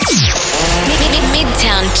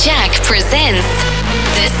Jack presents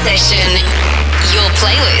The Session, your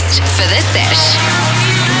playlist for The Sesh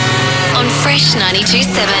on Fresh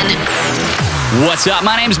 92.7. What's up?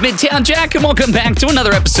 My name's Midtown Jack and welcome back to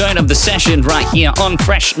another episode of The Session right here on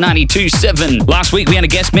Fresh 92.7. Last week we had a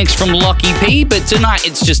guest mix from Lockie P, but tonight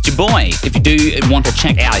it's just your boy. If you do want to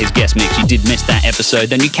check out his guest mix, you did miss that episode,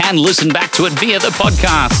 then you can listen back to it via the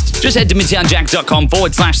podcast. Just head to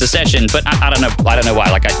midtownjack.com/The Session, but I don't know why. You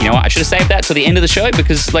know what? I should have saved that till the end of the show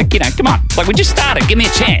because, come on. We just started. Give me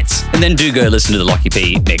a chance. And then do go listen to the Lockie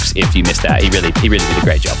P mix if you missed that. He really did a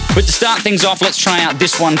great job. But to start things off, let's try out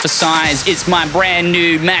this one for size. It's my brand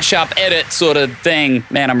new mashup edit sort of thing.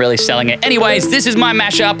 Man, I'm really selling it. Anyways, this is my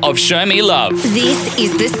mashup of Show Me Love. This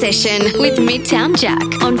is The Session with Midtown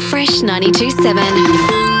Jack on Fresh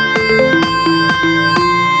 92.7.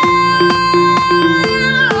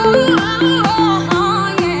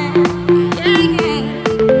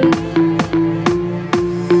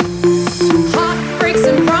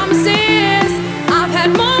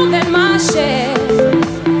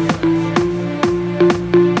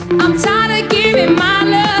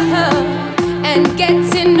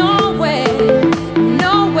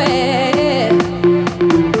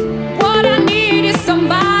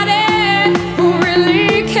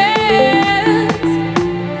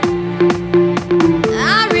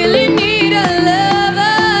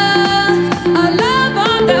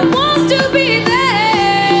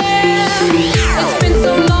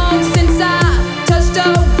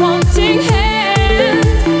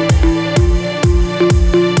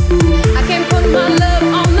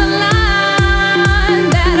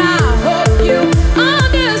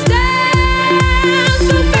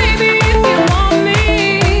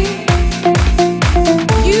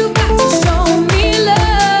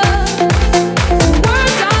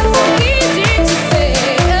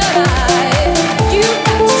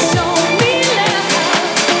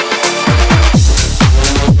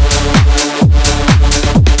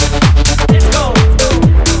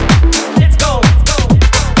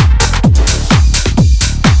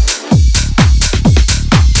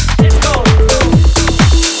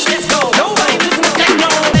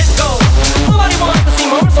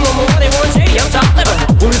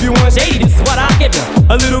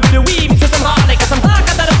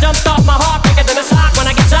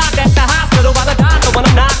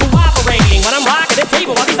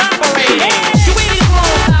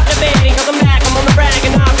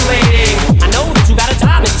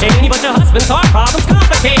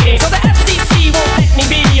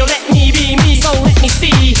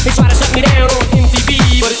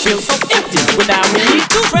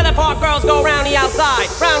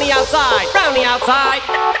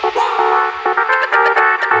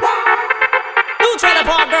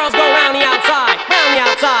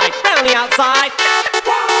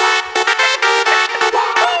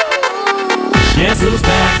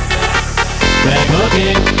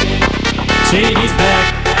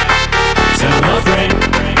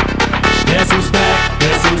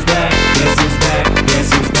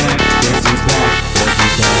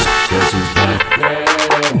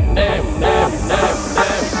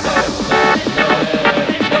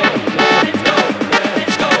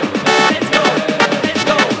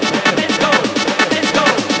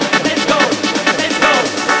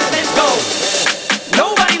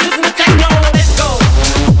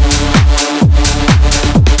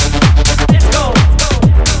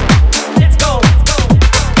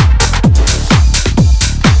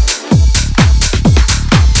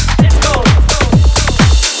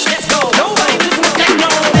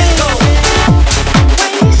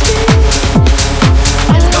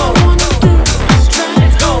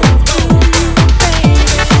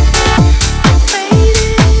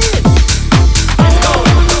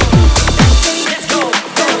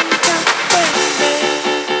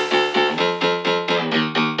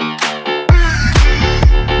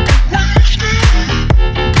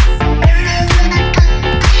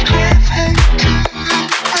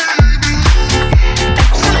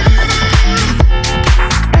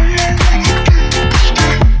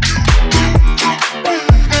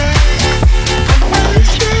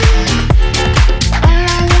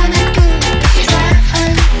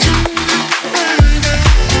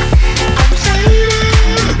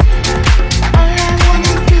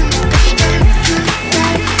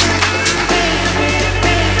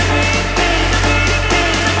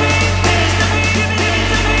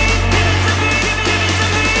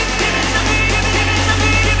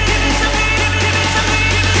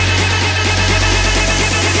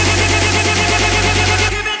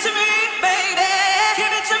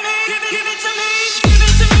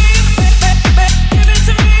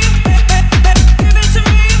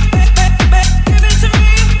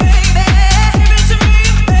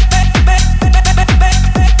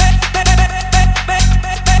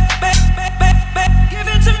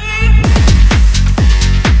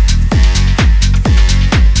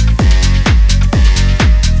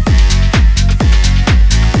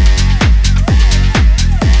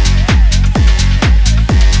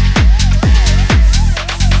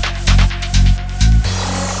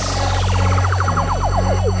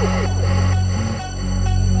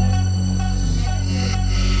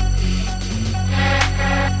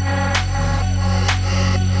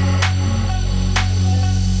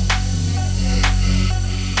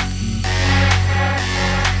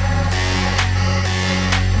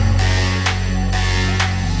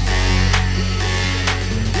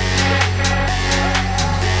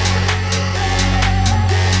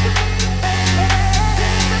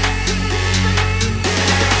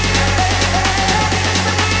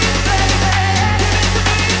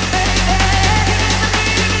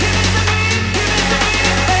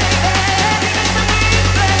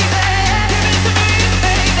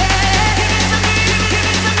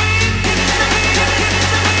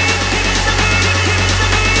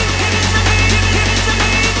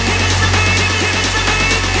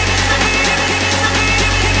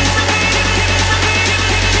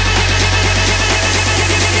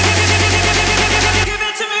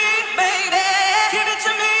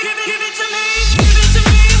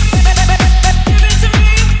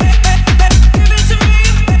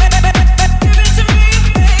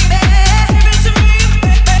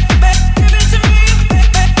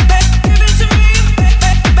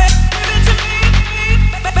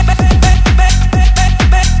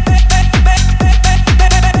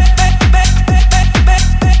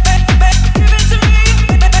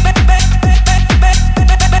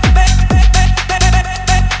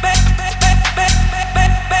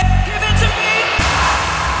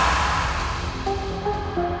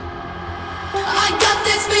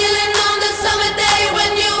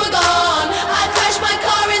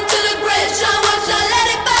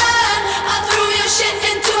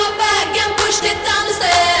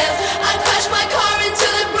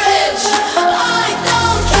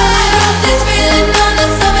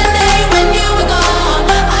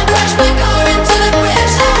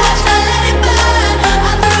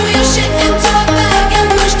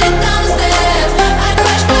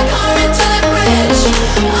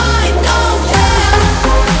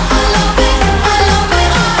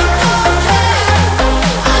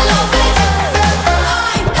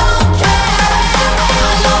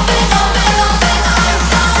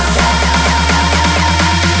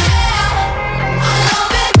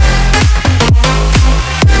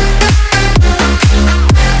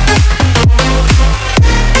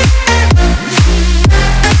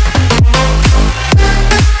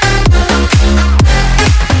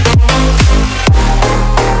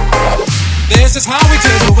 This is how we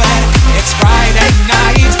do it. It's Friday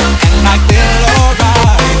night and I feel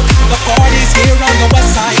alright. The party's here on the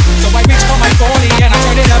west side, so I reach for my 40 and I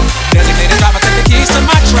turn it up. Designated driver, take the keys to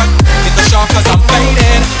my truck. Hit the shop cause I'm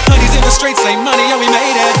faded. Honey's in the streets, say money, yeah we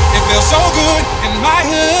made it. It feels so good in my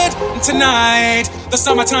hood tonight. The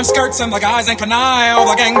summertime skirts and the guys ain't canine. All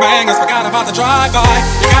the gangbangers forgot about the drive-by.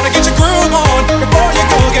 You gotta get your groove on before you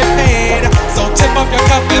go get paid. So tip up your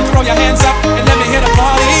cup and throw your hands up and let me hear the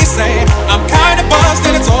party say, I'm kinda buzzed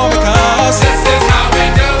and it's all because this is how we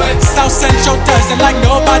do it. South Central does it like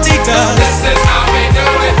nobody does. This is how we do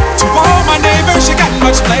it. To all my neighbors, you got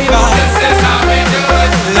much flavor. This is how we do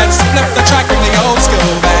it. Let's flip the track from the old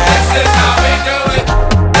school back. This is how we do it.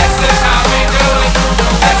 This is how we do it.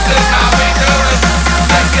 This is how we do it.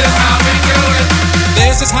 This is how we do it.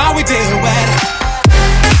 This is how we do it.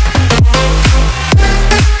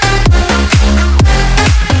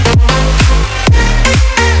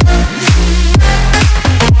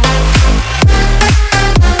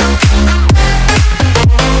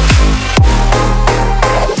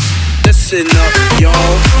 Listen up,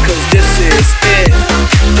 y'all, cause this is it.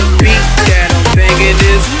 The beat that I'm banging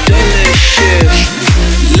is delicious.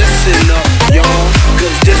 Listen up, y'all,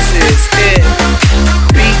 cause this is it.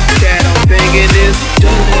 Beat that I'm banging is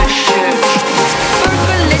delicious.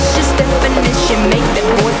 Fergalicious definition, make the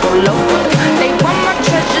boys go local. They want my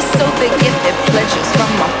treasures, so they get their pleasures from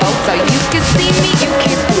my folks. So you can see me, you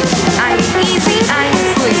can squeeze me. I ain't easy, I ain't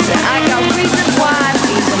sleazy. I got reasons why I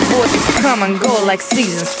need them boys to come and go like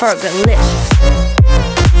seasons. Fergalicious.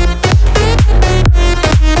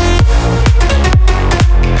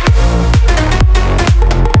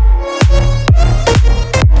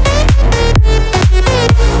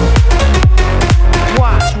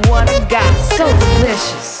 Watch what I got, so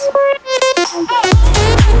delicious.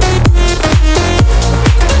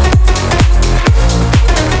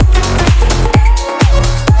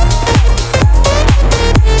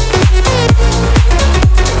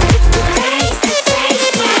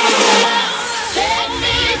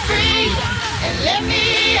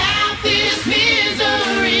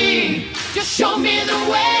 Show me the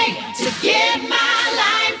way to get my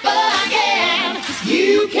life again.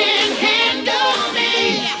 You can handle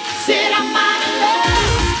me. Said I'm out of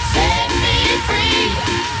love. Set me free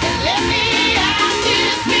and let me out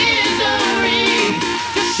this misery.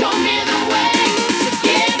 Just show me the way to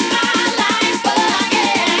get my life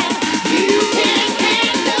again. You can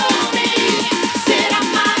handle me. Said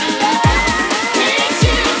I'm out of love. Can't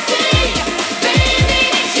you see, baby,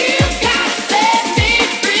 that you gotta set me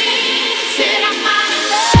free? Said I'm out of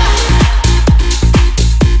love.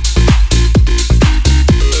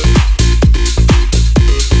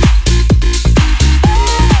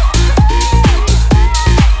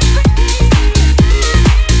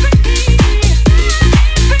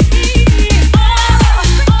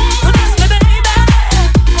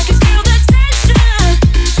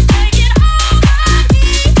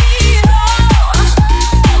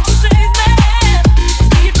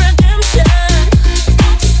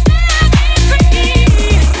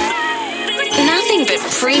 Nothing but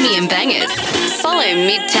premium bangers. Follow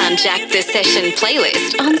Midtown Jack the Session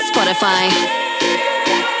playlist on Spotify.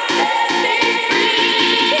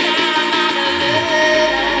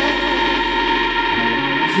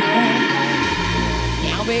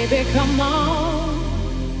 Now, baby, come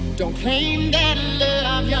on. Don't claim that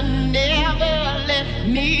love you never let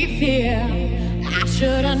me feel. I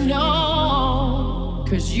should've known,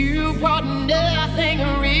 'cause you brought nothing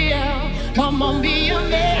real. Come on, be a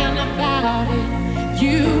man about it.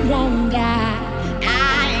 You won't die.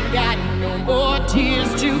 I ain't got no more tears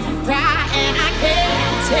to cry, and I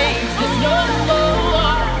can't take this no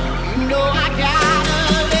more. You know I gotta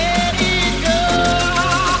let it go.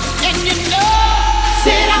 And you know,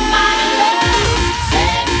 said I'm out of love.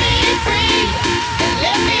 Set me free and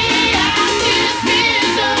let me out this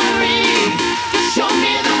misery. Just show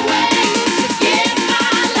me the way to get my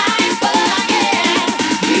life again.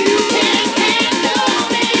 You can handle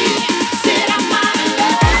me. Said I'm out of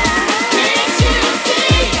love. Can't you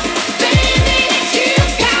see, baby, that you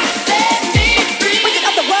gotta set me free? Wizard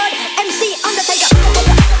of the word, MC Undertaker.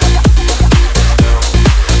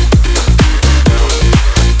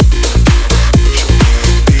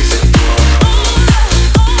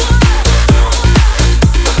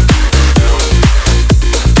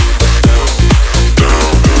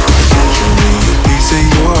 Piece of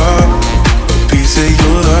your heart, a piece of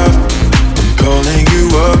your love. I'm calling you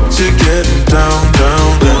up to get down, down,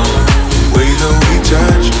 down. The way that we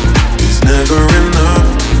touch is never enough.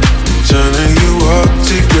 I'm turning you up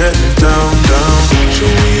to get down, down.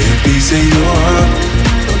 Show me a piece of your heart,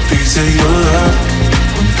 a piece of your love.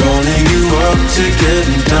 I'm calling you up to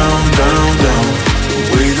getting down, down, down. The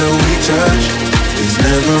way that we touch is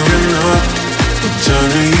never enough. I'm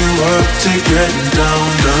turning you up to getting down,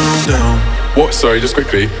 down, down. What? Sorry, just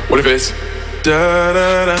quickly. What if it's da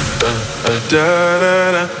da da da da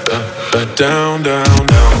da da down, down,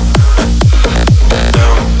 down.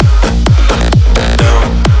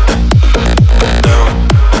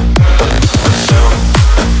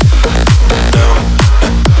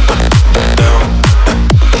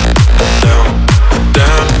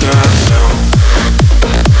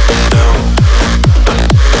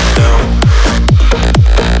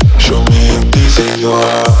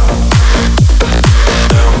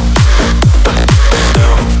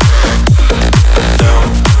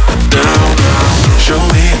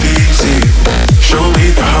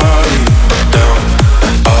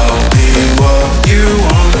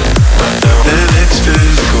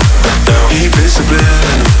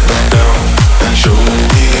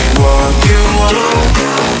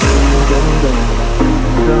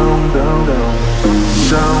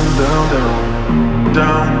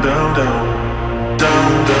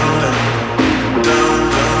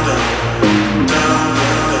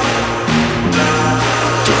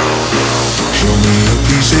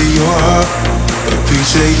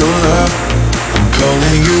 Say your love, I'm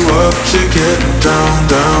calling you up to get down,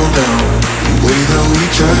 down, down. The way that we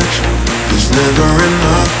touch is never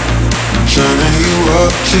enough. I'm turning you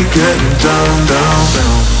up to get down, down,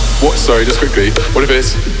 down. what? Sorry, just quickly. What if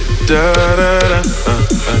it's da da da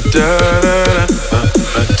da da da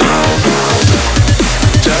down, down,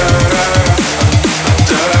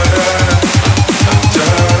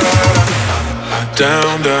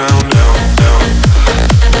 down, down, down.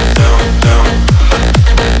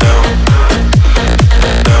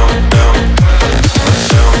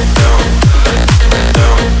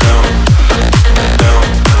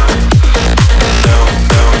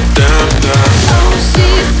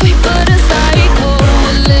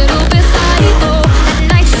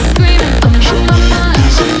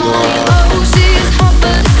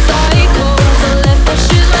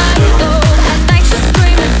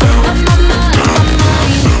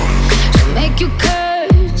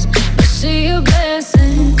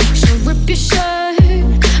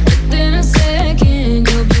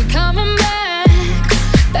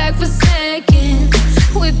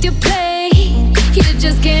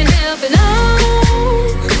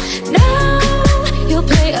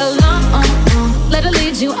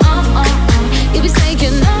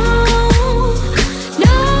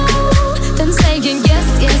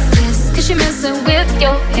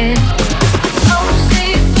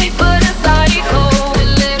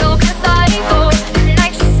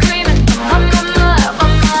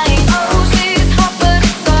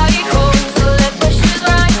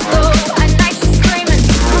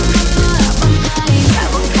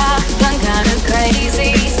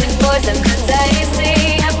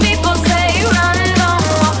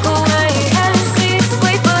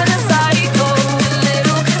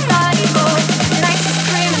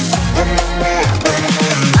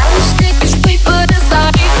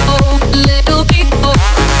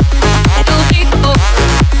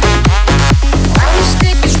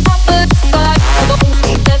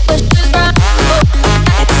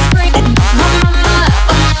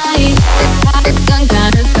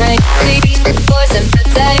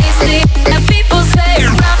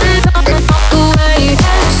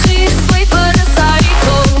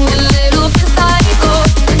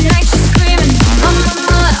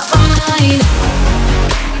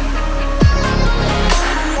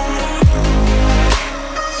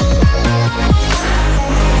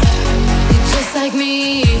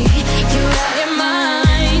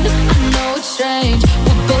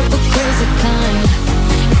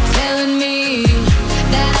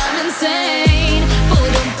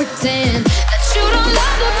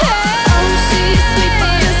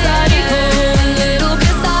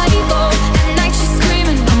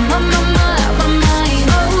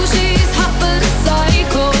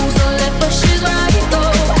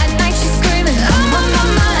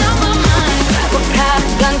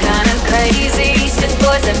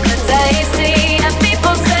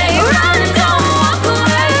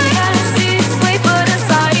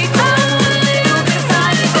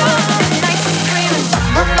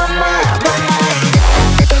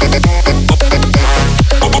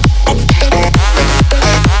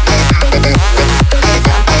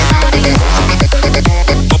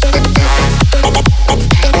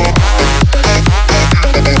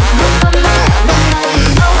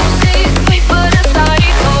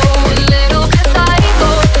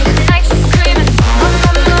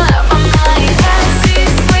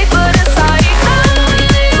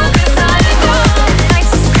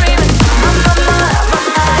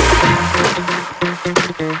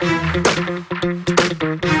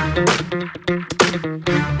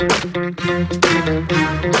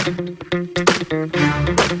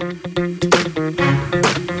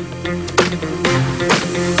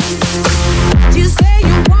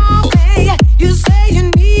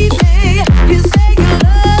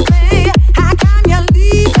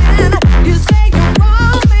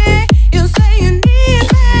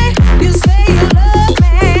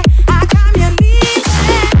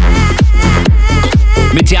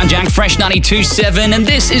 Fresh 92.7, and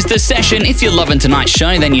this is The Session. If you're loving tonight's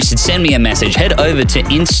show, then you should send me a message. Head over to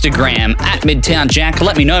Instagram at Midtown Jack.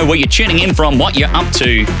 Let me know where you're tuning in from, what you're up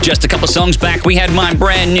to. Just a couple songs back, we had my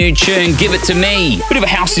brand new tune, Give It To Me. Bit of a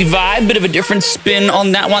housey vibe, bit of a different spin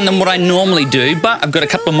on that one than what I normally do, but I've got a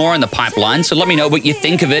couple more in the pipeline, so let me know what you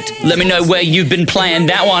think of it. Let me know where you've been playing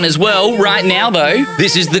that one as well. Right now, though,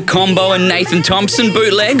 this is the Combo and Nathan Thompson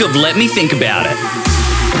bootleg of Let Me Think About It.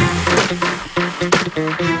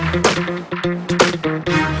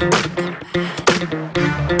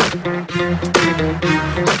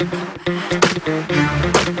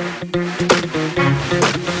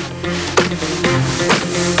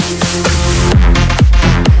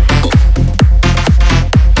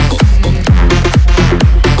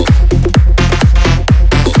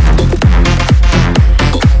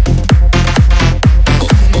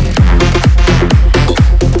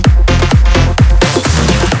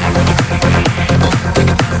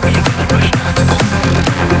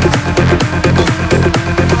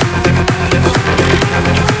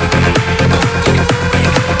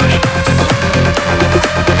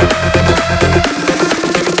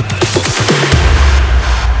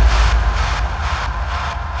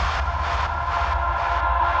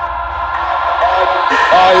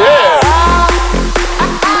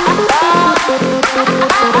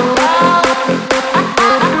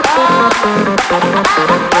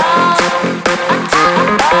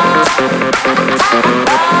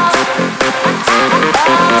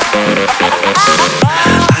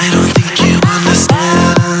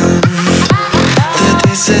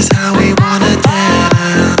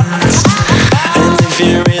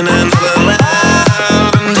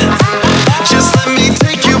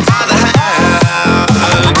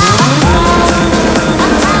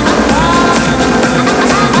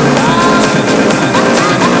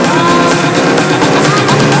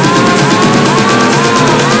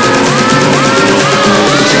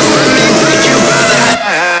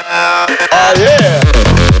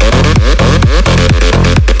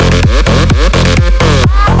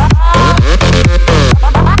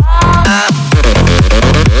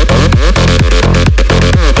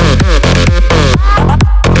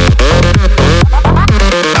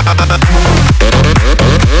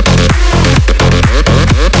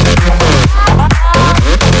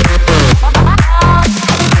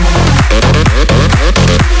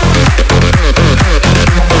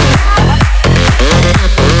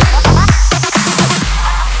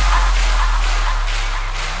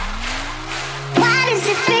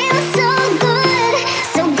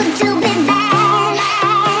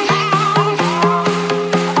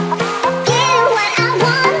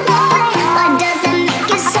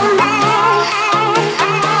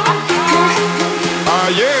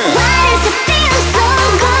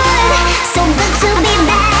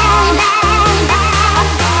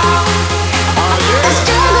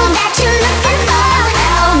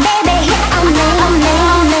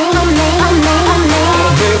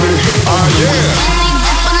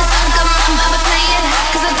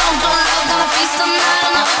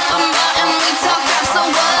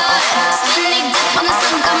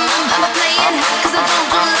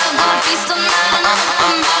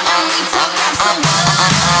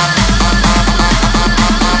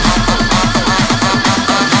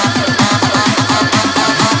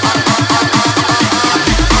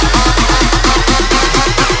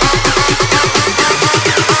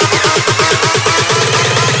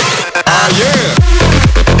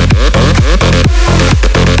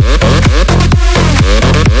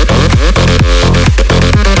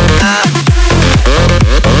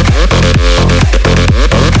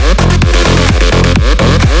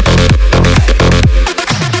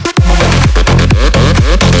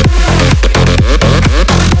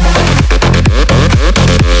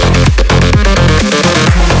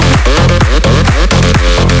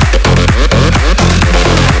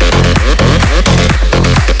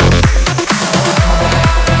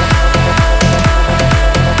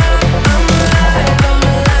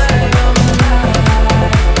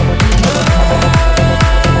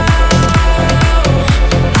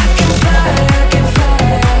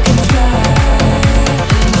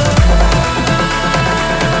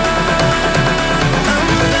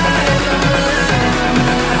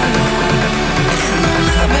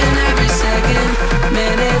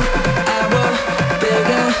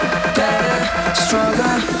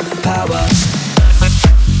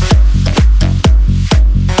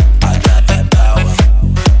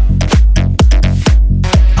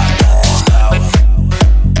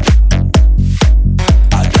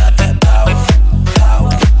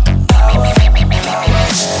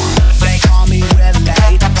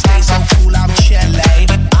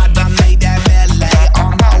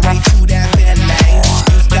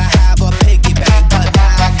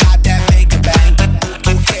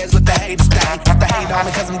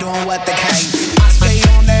 nights. I stay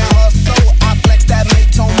on that hustle, I flex that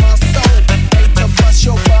Midtown muscle. Hate to bust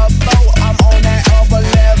your bubble, I'm on that other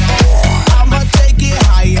level. I'ma take it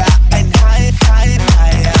higher and higher, higher,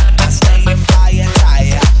 higher. I stay in fire,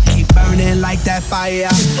 tire, keep burning like that fire.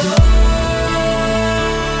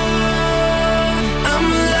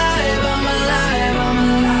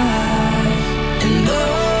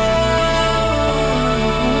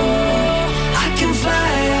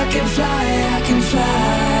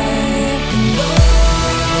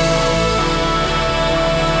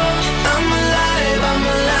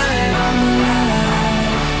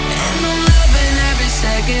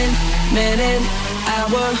 Minute,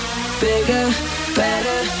 hour, bigger,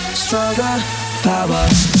 better, stronger, power.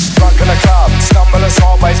 Drunk in the club, stumble as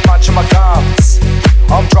always, punching my gums.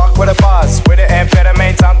 I'm drunk with a buzz, with the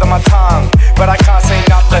amphetamines under my tongue. But I can't see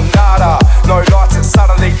nothing, nada. No lights, it's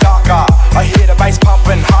suddenly darker. I hear the bass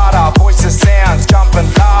pumping harder, voices, sounds,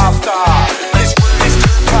 jumping, laughter. This room is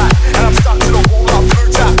too packed, and I'm stuck to the wall like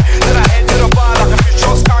blue tack. Then I head to the bar like a few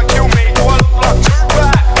shots can't kill me. Do I look like too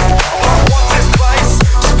back? What's this place?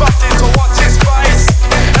 Just bumped into what's his face,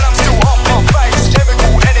 and I'm still off my face.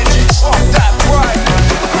 Chemical energy, drop that break.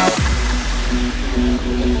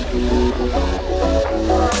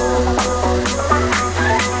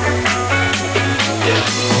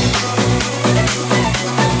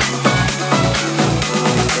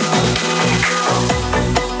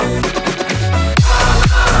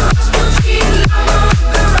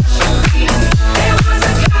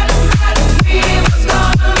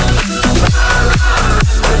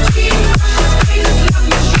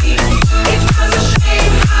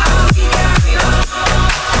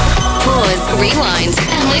 Rewind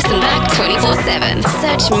and listen back 24/7.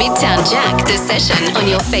 Search Midtown Jack The Session on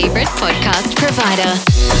your favorite podcast provider.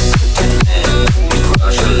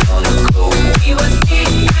 He was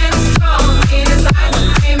big and strong, in his eyes a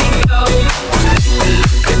screaming gold.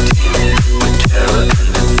 With terror and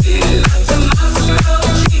the fear. To monster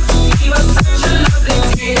cheeks, he was such a lovely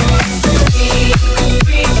dream. He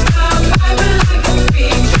preached the Bible like a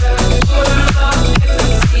preacher, full of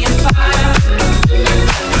ecstasy and fire.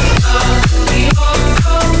 He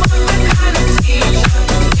also was the kind of teacher,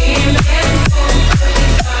 him and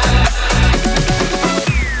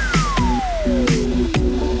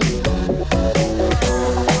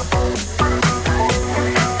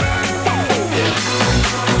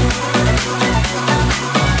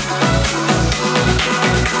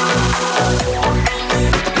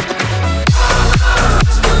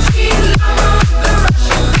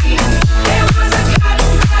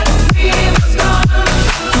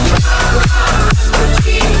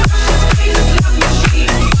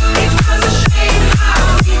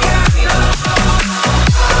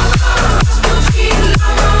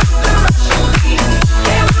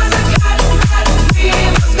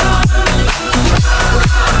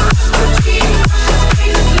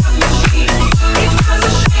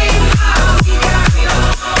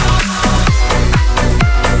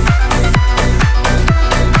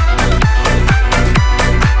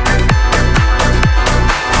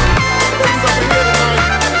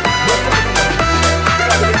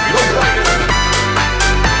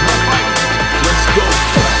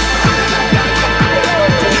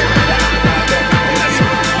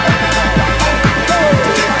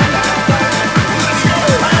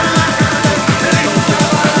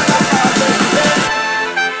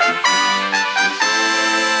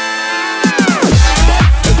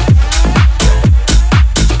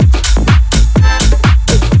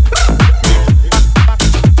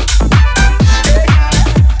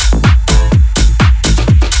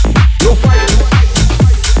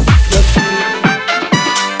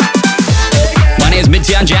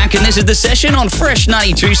Jack, and this is The Session on Fresh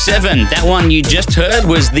 92.7. That one you just heard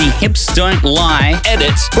was the Hips Don't Lie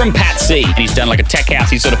edit from Pat C. And he's done like a tech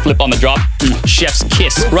house, he sort of flip on the drop. Chef's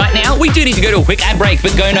kiss. Right now, we do need to go to a quick ad break,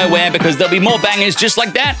 but go nowhere because there'll be more bangers just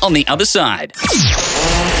like that on the other side.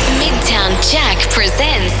 Midtown Jack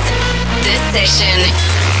presents The Session.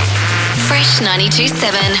 Fresh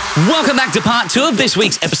 92.7. Welcome back to part 2 of this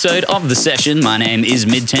week's episode of The Session. My name is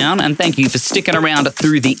Midtown, and thank you for sticking around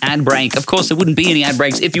through the ad break. Of course, there wouldn't be any ad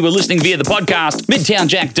breaks if you were listening via the podcast,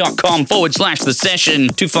 midtownjack.com/The Session.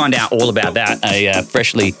 To find out all about that, I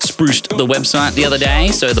freshly spruced the website the other day.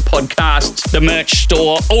 So the podcast, the merch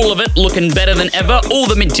store, all of it looking better than ever. All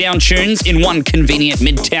the Midtown tunes in one convenient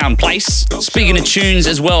Midtown place. Speaking of tunes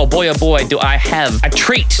as well, boy oh boy, do I have a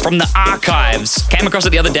treat from the archives. Came across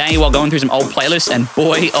it the other day while going through some old playlists, and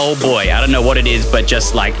boy oh boy, I don't know what it is, but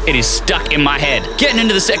just like it is stuck in my head. Getting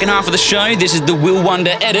into the second half of the show, this is the Will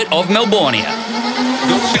Wonder edit of Melbournia.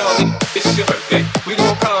 Yo, Charlie, it's your birthday. We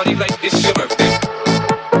gon' party like it's your birthday.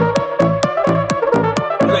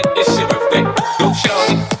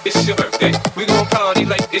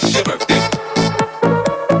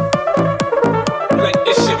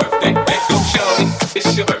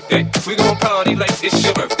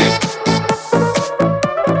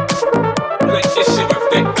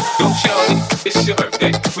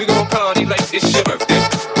 it's your birthday.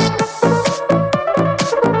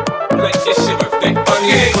 Like it's your birthday.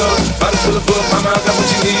 Party in the club, bottle full of bug. Mama, I got what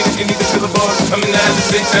you need if you need to fill a bar. I'm in the habit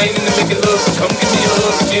of sex, I ain't into making love. So come give me a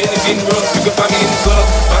hug, again and getting rough. You can find me in the club,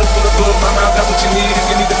 bottle full of bug. Mama, I got what you need if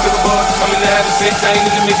you need to fill a bar. I'm in the habit of sex, I ain't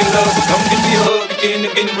into making love. So come give me a hug, again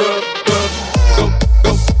and getting rough. Go, go,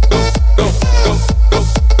 go, go, go, go, go, go,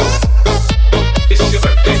 go. It's your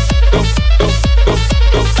birthday. Go, go, go,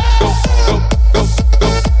 go, go, go, go, go, go,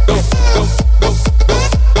 go, go, go.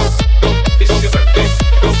 It's your birthday.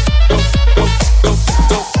 Go, go,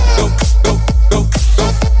 go, go, go, go, go, go,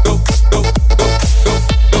 go, go, go,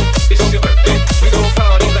 go. It's your birthday. We gon'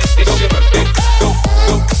 party like it's your birthday. Go,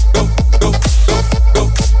 go, go, go, go, go, go,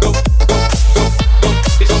 go, go.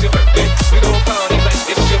 It's your birthday. We gon' party like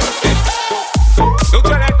it's your birthday. Go, go. Don't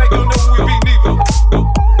try to act like you don't know who we be, neither. Go,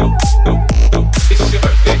 go, go, go. It's your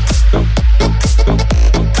birthday.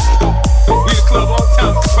 We the club all the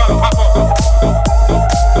time. Pop on.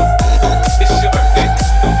 It's your birthday.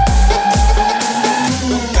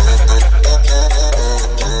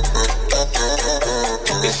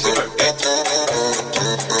 It's your birthday.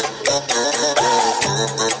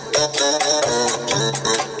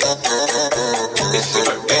 It's your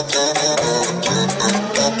birthday.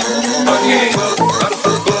 Party ain't love, bottle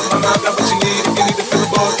full of bug. Mama, I got what you need if you need to fill a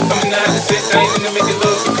bar. I'm in the habit of sex, I ain't into making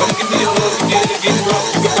love. So come give me a hug, again and getting rough.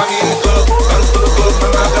 You can find me in the club, bottle full of bug.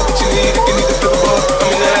 Mama, I got what you need if you need to fill a bar.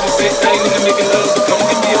 I'm in the habit of sex, I ain't into making love. So come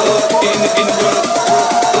give me a hug, again and getting rough.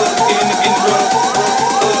 Again and getting rough.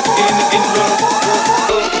 Again and getting rough.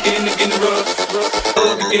 Again and getting rough.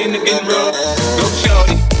 Again and getting rough. Go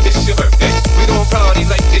shorty, it's your birthday. We gon' party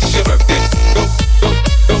like it's your birthday. Go, go,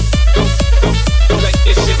 go, go, go, like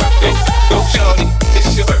it's your birthday. Go shorty,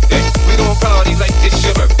 it's your birthday. We gon' party like it's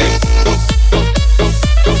your birthday. Go, go, go,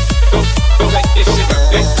 go, go, go, like it's your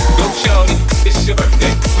birthday. Go shorty, it's your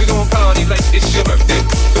birthday. We gon' party like it's your birthday.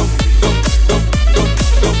 Go, go, go,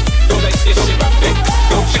 go, go, go, like it's your birthday.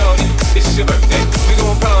 Go shorty, it's your birthday. We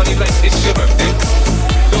gon' party like it's your birthday.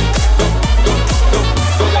 Go, go, go, go,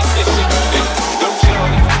 go, like it's your birthday. Go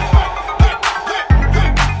shorty.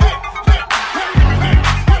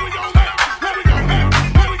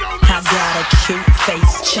 I got a cute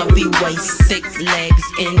face, chubby waist, thick legs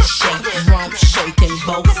in shape, rump shaking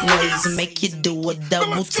both ways, make you do a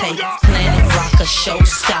double take. Planet rocker,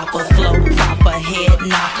 showstopper, flow proper, head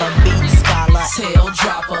knocker, beat scholar, tail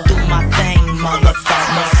dropper. Do my thing,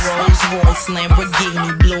 motherfucker. Rolls Royce,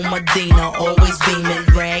 Lamborghini, blue Medina, always beaming,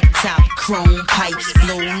 rag top, chrome pipes,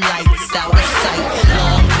 blue lights out of sight.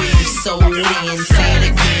 Long weed, sold in, say it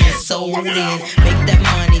again, sold in. Make that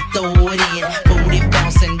money, throw it in, booty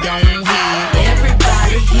bouncing, don't hit.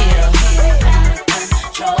 Everybody here,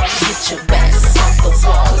 get your backs off the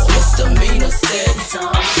wall, 'cause misdemeanor said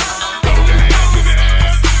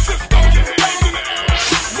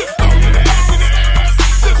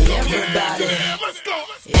everybody,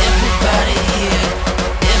 everybody here,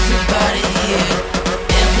 everybody here,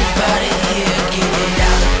 everybody here, get it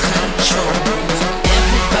out of control.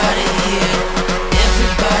 Everybody here,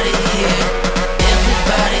 everybody here,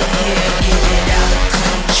 everybody here, get it out of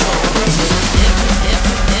control. Everybody here,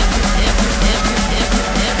 everybody here,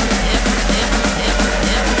 everybody here,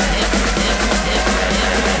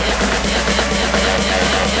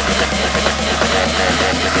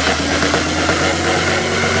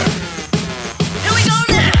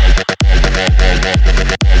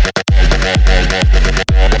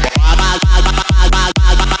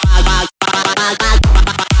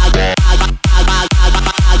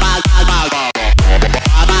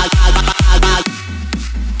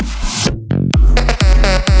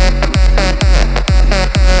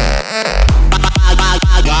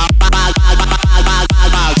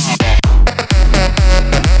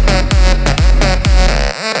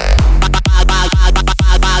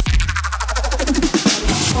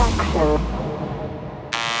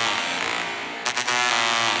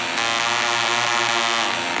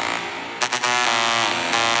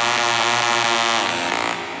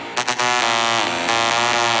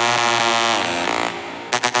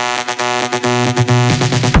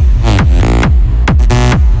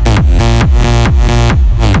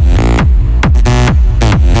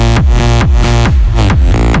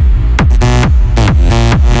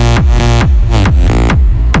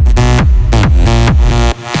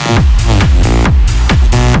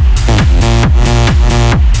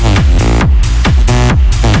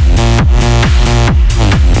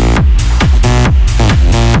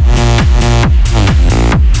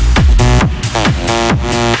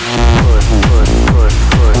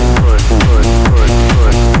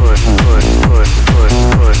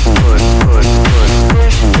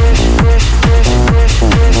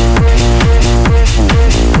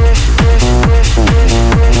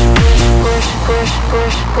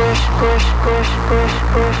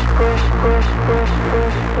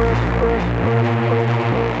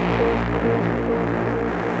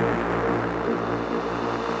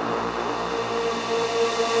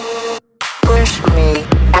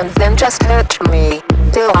 just hurt me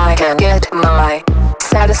till I can get my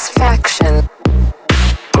satisfaction.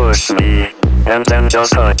 Push me, and then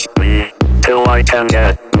just touch me till I can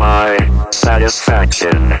get my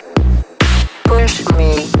satisfaction. Push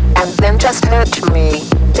me, and then just hurt me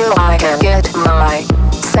till I can get my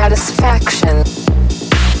satisfaction.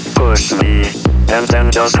 Push me, and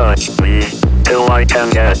then just touch me till I can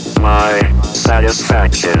get my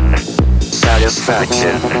satisfaction.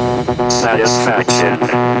 Satisfaction, satisfaction,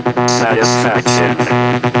 satisfaction,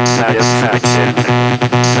 satisfaction,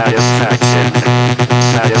 satisfaction,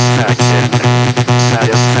 satisfaction,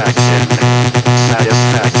 satisfaction,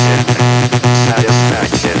 satisfaction, satisfaction,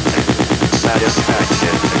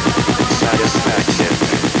 satisfaction, satisfaction,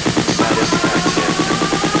 satisfaction,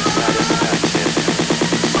 satisfaction.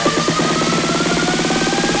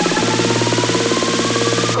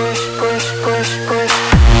 Push, push, push, push.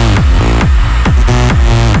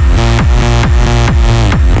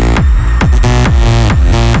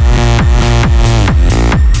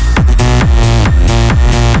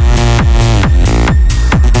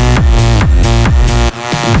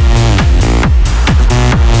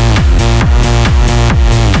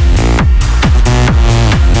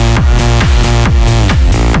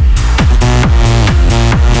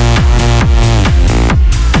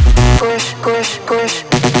 Push, push.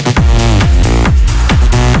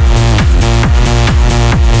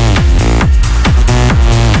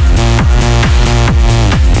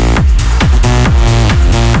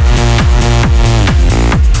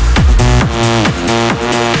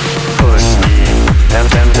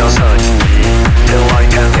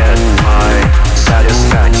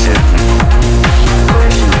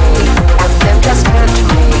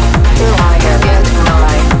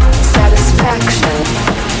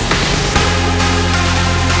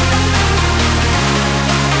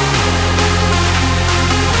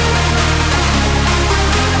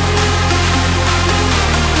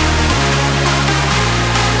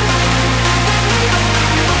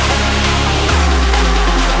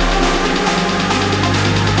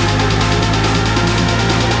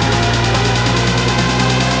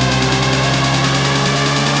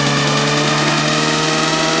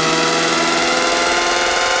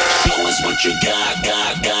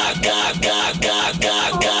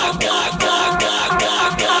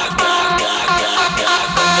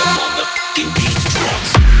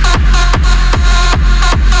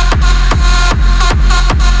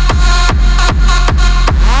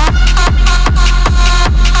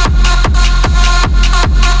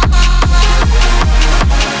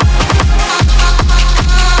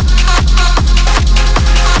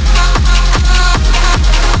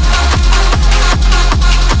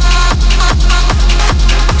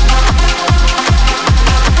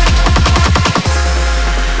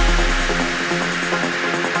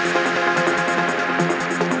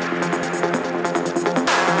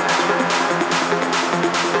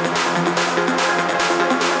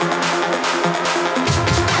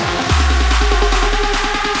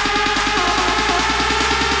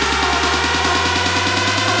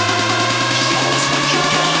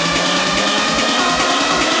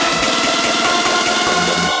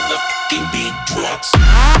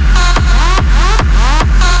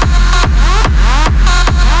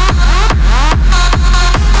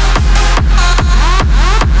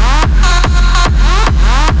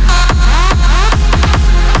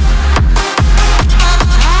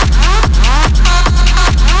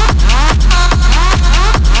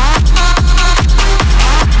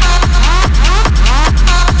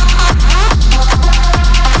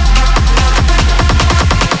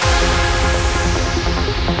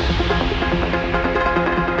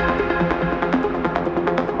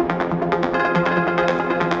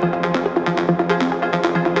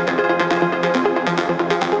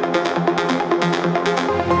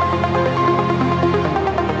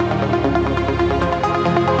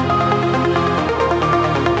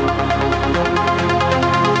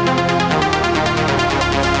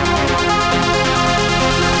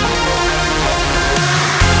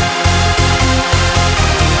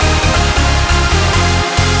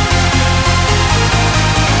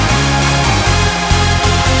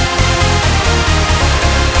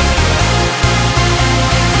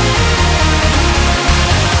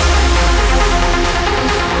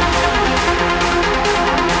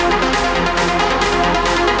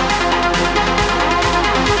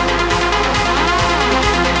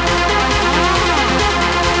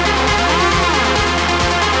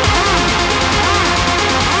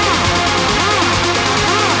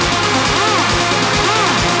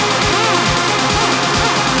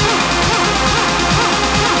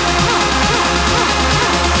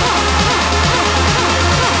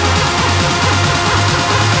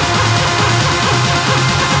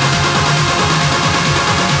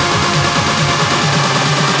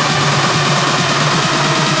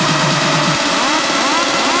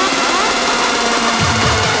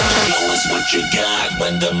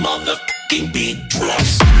 when the motherfucking beat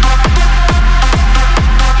drops.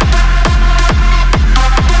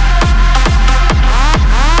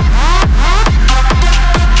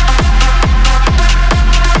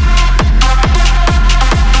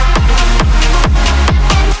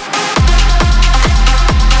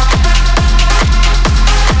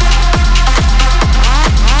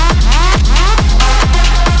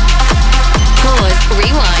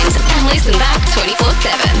 Listen back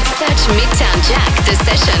 24/7. Search Midtown Jack The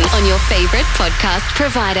Session on your favorite podcast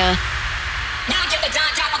provider. Now you're the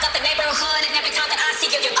Don top, I got the neighborhood, and every time that I see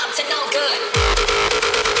you, you're up to no good.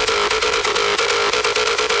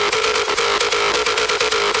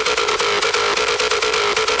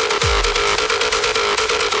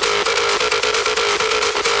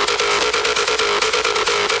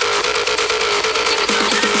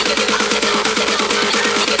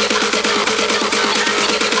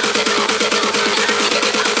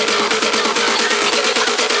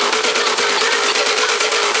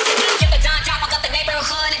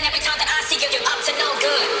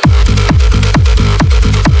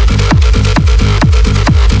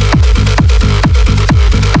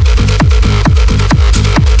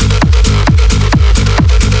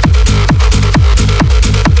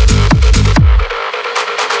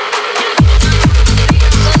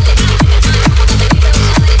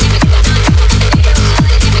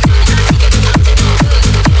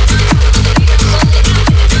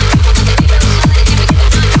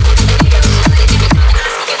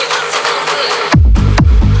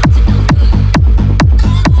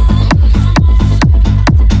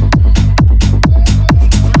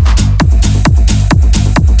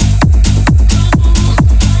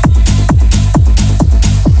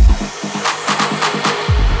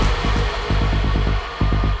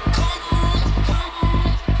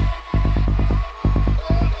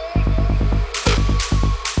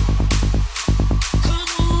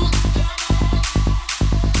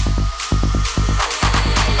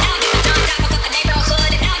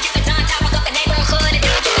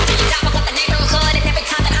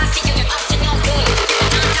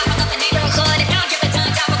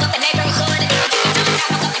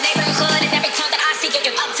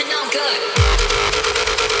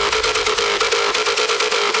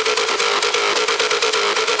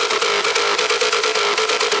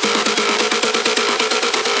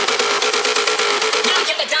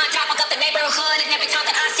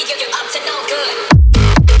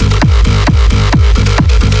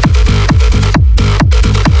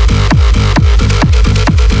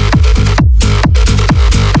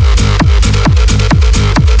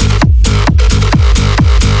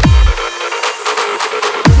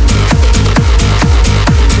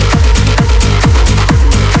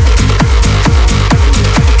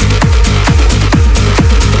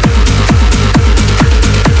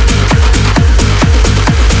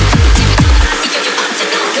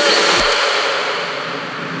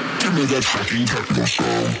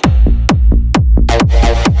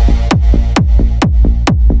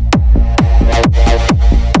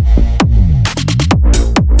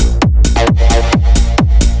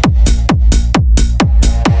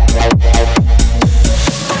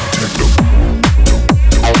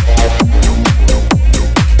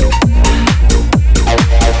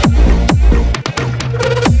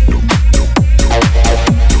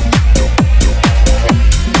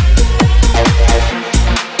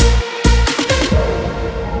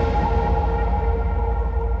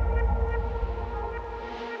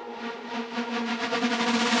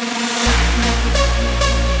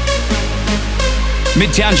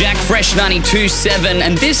 Midtown Jack, Fresh 92.7,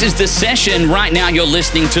 and this is The Session. Right now you're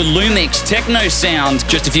listening to Lumix Techno Sound.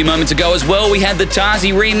 Just a few moments ago as well, we had the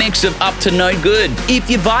Tazi remix of Up to No Good. If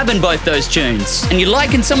you're vibing both those tunes, and you're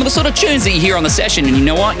liking some of the sort of tunes that you hear on The Session, and you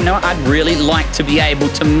know what? I'd really like to be able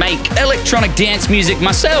to make electronic dance music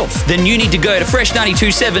myself, then you need to go to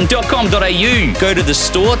fresh927.com.au. Go to the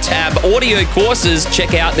store tab, audio courses,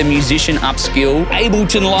 check out the Musician Upskill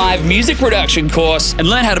Ableton Live Music Production course, and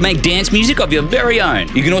learn how to make dance music of your very own.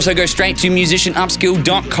 You can also go straight to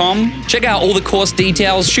musicianupskill.com, check out all the course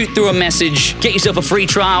details, shoot through a message, get yourself a free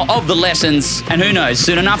trial of the lessons, and who knows,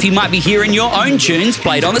 soon enough you might be hearing your own tunes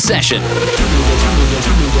played on The Session.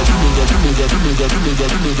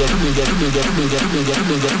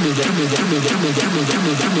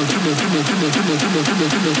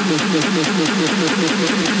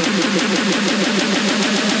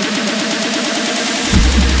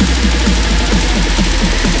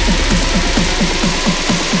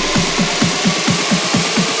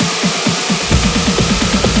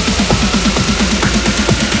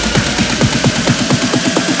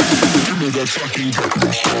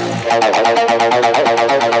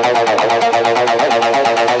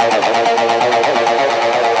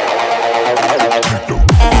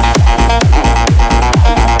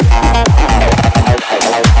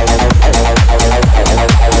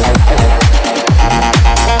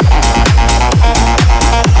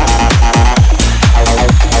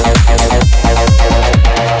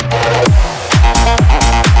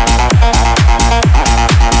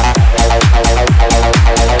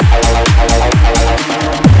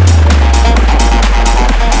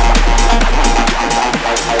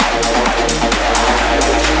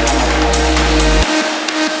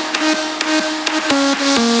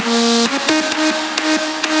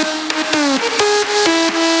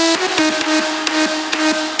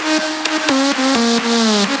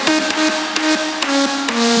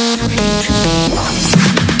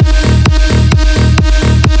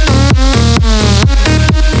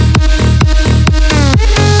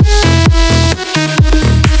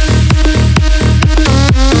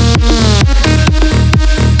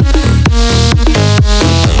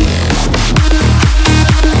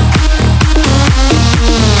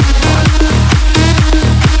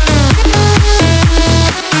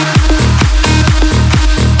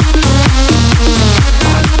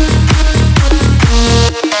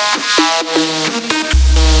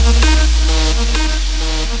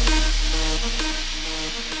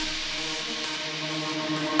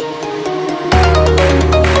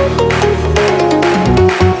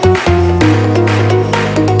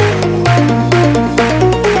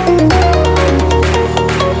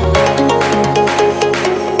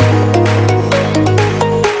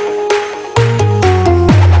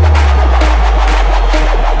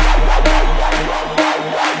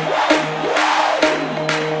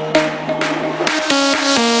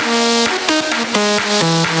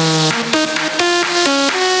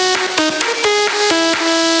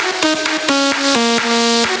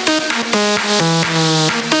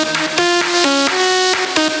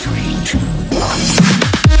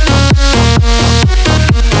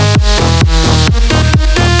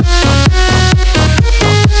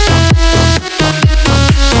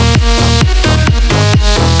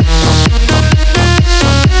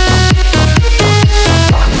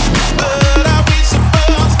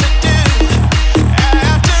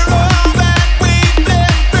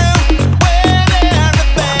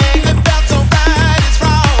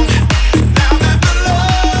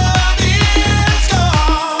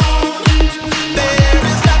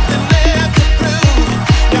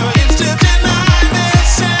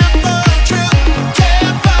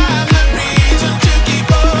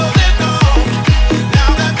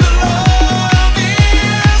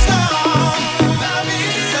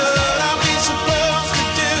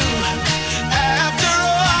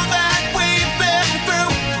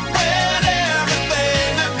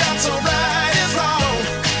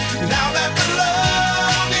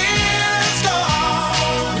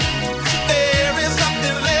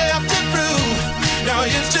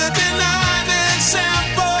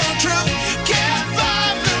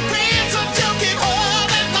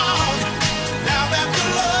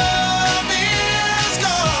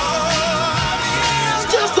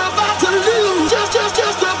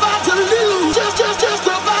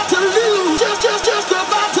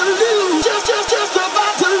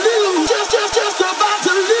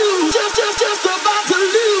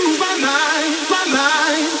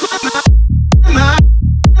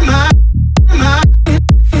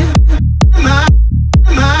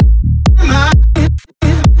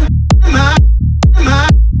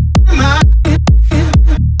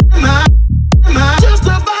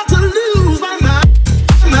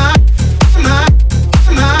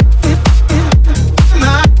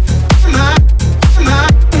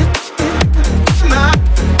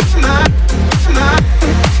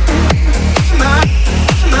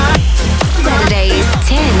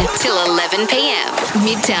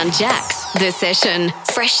 Midtown Jacks, The Session,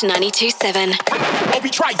 Fresh 92.7. Obi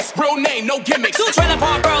Trice, real name, no gimmicks. Two trailer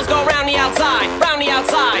park girls go round the outside, round the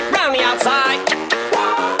outside, round the outside.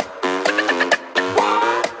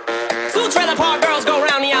 Two trailer park girls go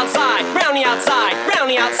round the outside, round the outside, round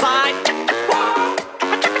the outside.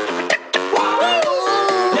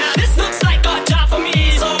 Now this looks like a job for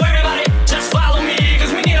me, so everybody just follow me,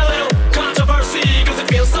 cause we need a little controversy, cause it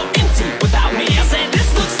feels so empty without me. I said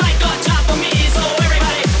this looks like a job for me, so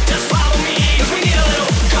everybody just follow me, cause we need a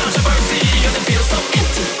little controversy, cause it feels so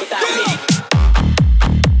empty without me.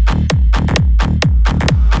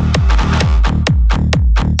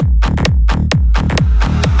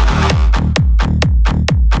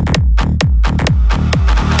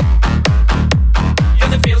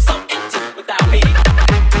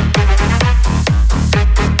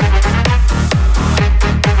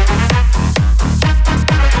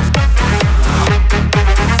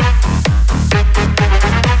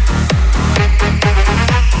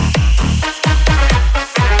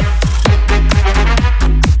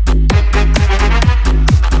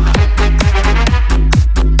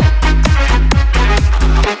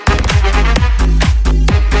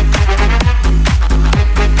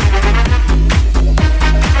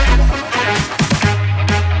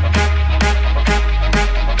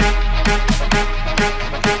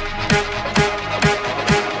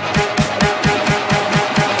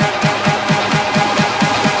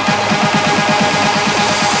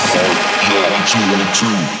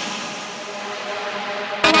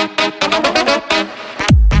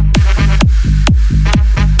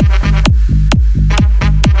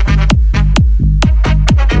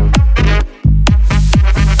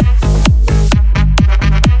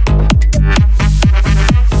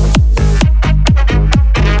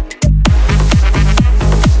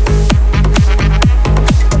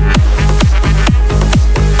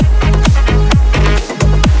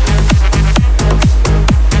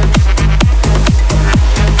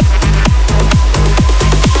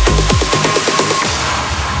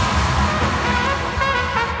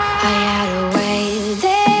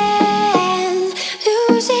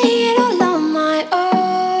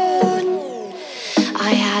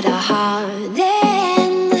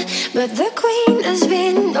 but the queen has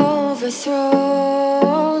been overthrown,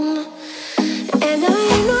 and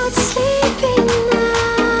I'm not sleeping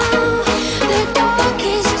now. The dark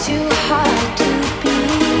is too hard to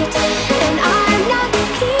beat, and I'm not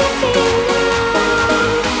keeping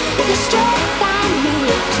now the strength I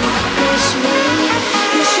need to push me.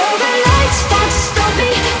 You show the lights that stop me,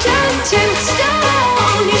 turn to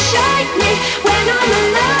stone. You shine me when I'm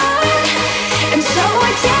alone, and so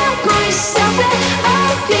I tell myself that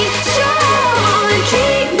I'll be strong. And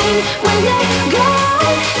dreaming when they go,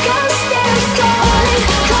 'cause they're calling,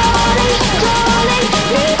 calling, calling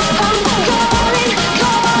me home, calling,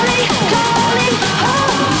 calling, calling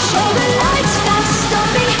home. You show the lights that stop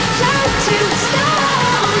me, turn to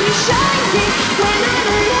stone. You shine me when I'm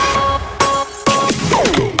alone.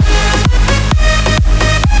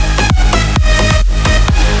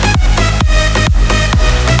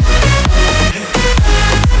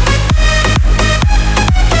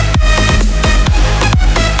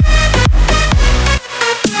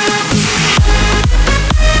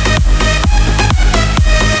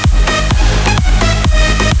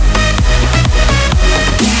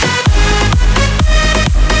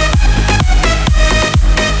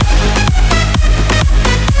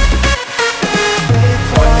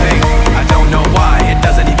 One thing, I don't know why. It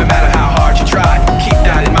doesn't even matter how hard you try. Keep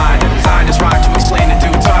that in mind. I designed this rhyme to explain in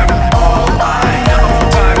due time. All I know,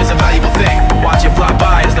 time is a valuable thing. Watch it fly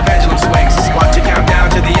by as the pendulum swings. Watch it count down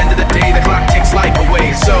to the end of the day. The clock takes life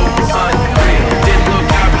away. So unreal. Didn't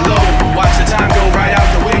look out below. Watch the time go right out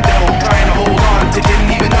the window. Trying to hold on to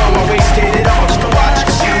didn't even know I wasted it all just to watch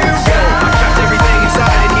you go. I kept everything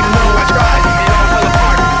inside, and even though I tried, it all fell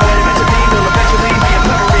apart. What it meant to be will eventually be a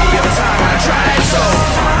memory of a time when I tried so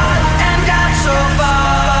hard and got so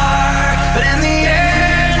far, but in the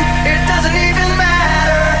end, it doesn't even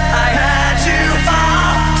matter. I had to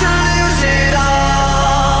fall to lose it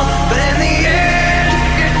all, but in the end,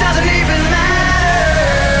 it doesn't even matter.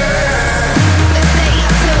 Let's stay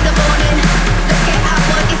up till the morning. Let's get out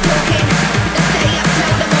what is talking. Let's stay up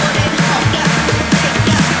till the morning. Oh yeah,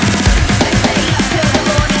 let's stay up till the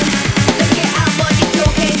morning. Let's get out what is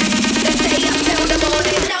talking. Let's stay up till the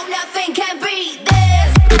morning. No, nothing can beat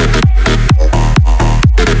this.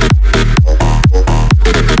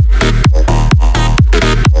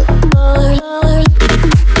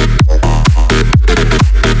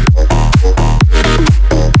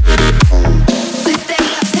 Let's stay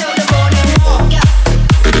up till the morning. Oh yeah,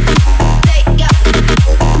 stay up.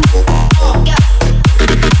 Oh yeah,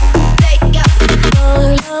 stay up.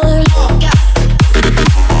 Oh yeah,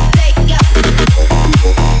 stay up.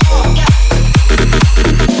 Oh yeah.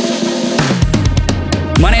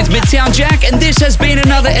 My name's Midtown Jack, and this has been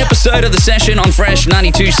another episode of The Session on Fresh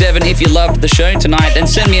 92.7. If you loved the show tonight, then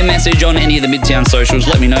send me a message on any of the Midtown socials.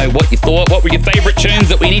 Let me know what you thought. What were your favourite tunes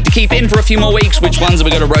that we need to keep in for a few more weeks? Which ones are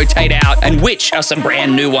we going to rotate out? And which are some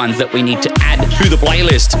brand new ones that we need to add to the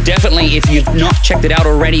playlist? Definitely, if you've not checked it out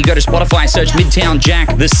already, go to Spotify, search Midtown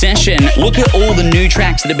Jack, The Session. Look at all the new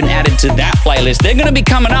tracks that have been added to that playlist. They're going to be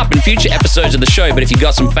coming up in future episodes of the show, but if you've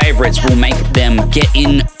got some favourites, we'll make them get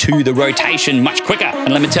into the rotation much quicker.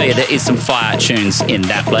 And let me tell you, there is some fire tunes in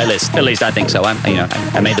that playlist. At least I think so. I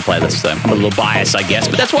made the playlist, so I'm a little biased, I guess,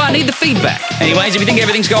 but that's why I need the feedback. Anyways, if you think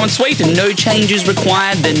everything's going sweet and no changes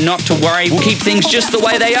required, then not to worry. We'll keep things just the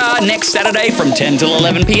way they are next Saturday from 10 till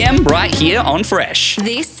 11 p.m. right here on Fresh.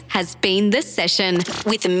 This has been The Session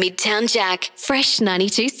with Midtown Jack, Fresh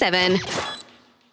 92.7.